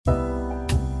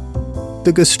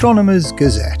The Gastronomer's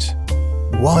Gazette.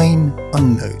 Wine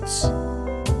UnNotes.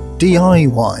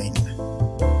 D.I.Wine.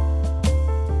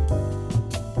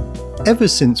 Ever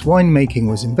since winemaking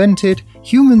was invented,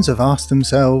 humans have asked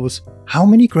themselves, how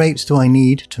many grapes do I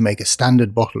need to make a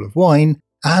standard bottle of wine,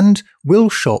 and will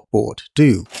shop-bought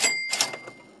do?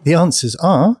 The answers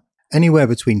are anywhere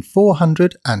between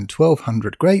 400 and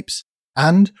 1200 grapes,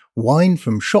 and wine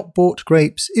from shop-bought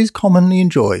grapes is commonly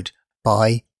enjoyed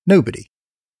by nobody.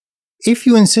 If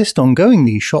you insist on going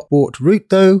the shop-bought route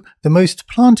though, the most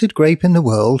planted grape in the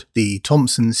world, the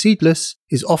Thompson seedless,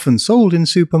 is often sold in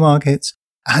supermarkets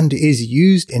and is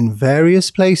used in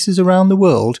various places around the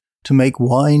world to make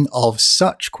wine of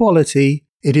such quality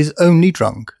it is only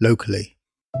drunk locally.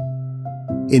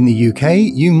 In the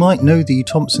UK, you might know the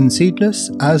Thompson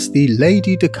seedless as the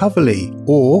Lady de Coverley,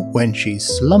 or, when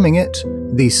she's slumming it,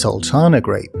 the Sultana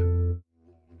grape.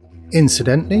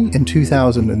 Incidentally, in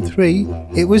 2003,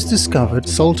 it was discovered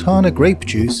Sultana grape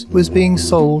juice was being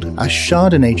sold as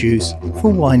Chardonnay juice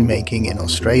for winemaking in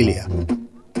Australia.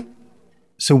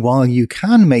 So while you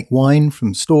can make wine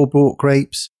from store-bought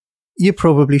grapes, you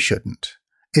probably shouldn't,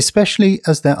 especially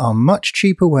as there are much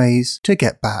cheaper ways to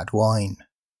get bad wine.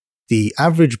 The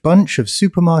average bunch of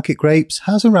supermarket grapes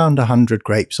has around 100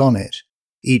 grapes on it.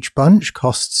 Each bunch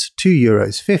costs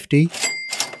 €2.50,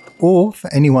 or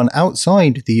for anyone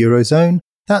outside the Eurozone,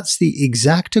 that's the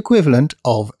exact equivalent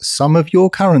of some of your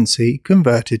currency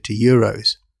converted to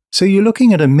euros. So you're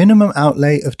looking at a minimum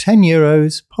outlay of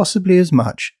 €10, possibly as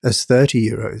much as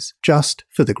 €30, just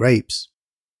for the grapes.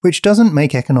 Which doesn't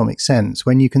make economic sense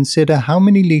when you consider how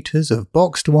many litres of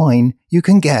boxed wine you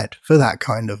can get for that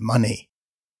kind of money.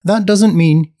 That doesn't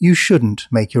mean you shouldn't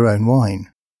make your own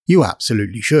wine. You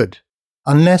absolutely should.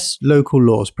 Unless local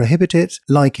laws prohibit it,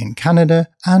 like in Canada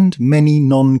and many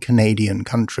non-Canadian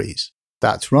countries.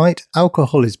 That's right,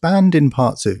 alcohol is banned in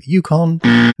parts of Yukon,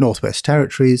 Northwest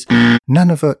Territories,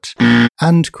 Nunavut,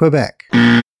 and Quebec,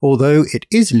 although it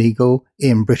is legal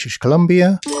in British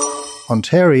Columbia,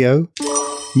 Ontario,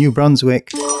 New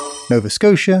Brunswick, Nova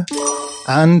Scotia,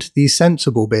 and the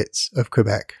sensible bits of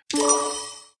Quebec.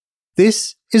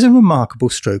 This is a remarkable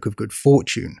stroke of good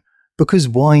fortune, because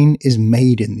wine is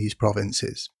made in these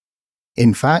provinces.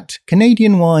 In fact,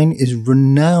 Canadian wine is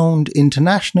renowned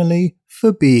internationally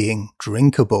for being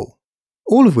drinkable.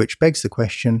 All of which begs the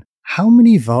question, how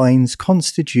many vines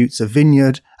constitutes a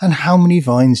vineyard and how many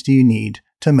vines do you need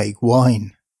to make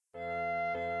wine?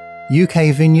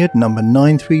 UK vineyard number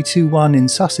 9321 in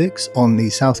Sussex on the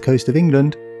south coast of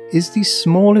England is the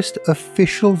smallest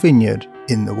official vineyard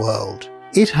in the world.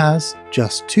 It has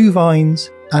just 2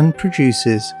 vines and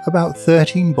produces about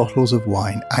 13 bottles of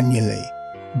wine annually.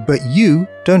 But you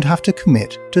don't have to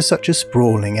commit to such a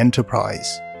sprawling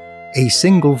enterprise. A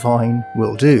single vine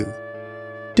will do.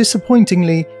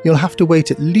 Disappointingly, you'll have to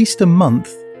wait at least a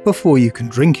month before you can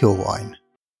drink your wine,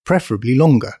 preferably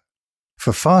longer.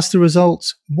 For faster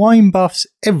results, wine buffs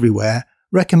everywhere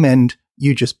recommend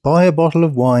you just buy a bottle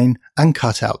of wine and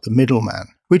cut out the middleman,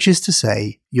 which is to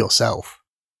say, yourself.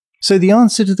 So the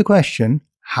answer to the question,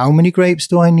 how many grapes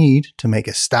do I need to make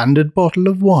a standard bottle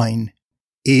of wine,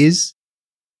 is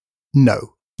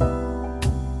no.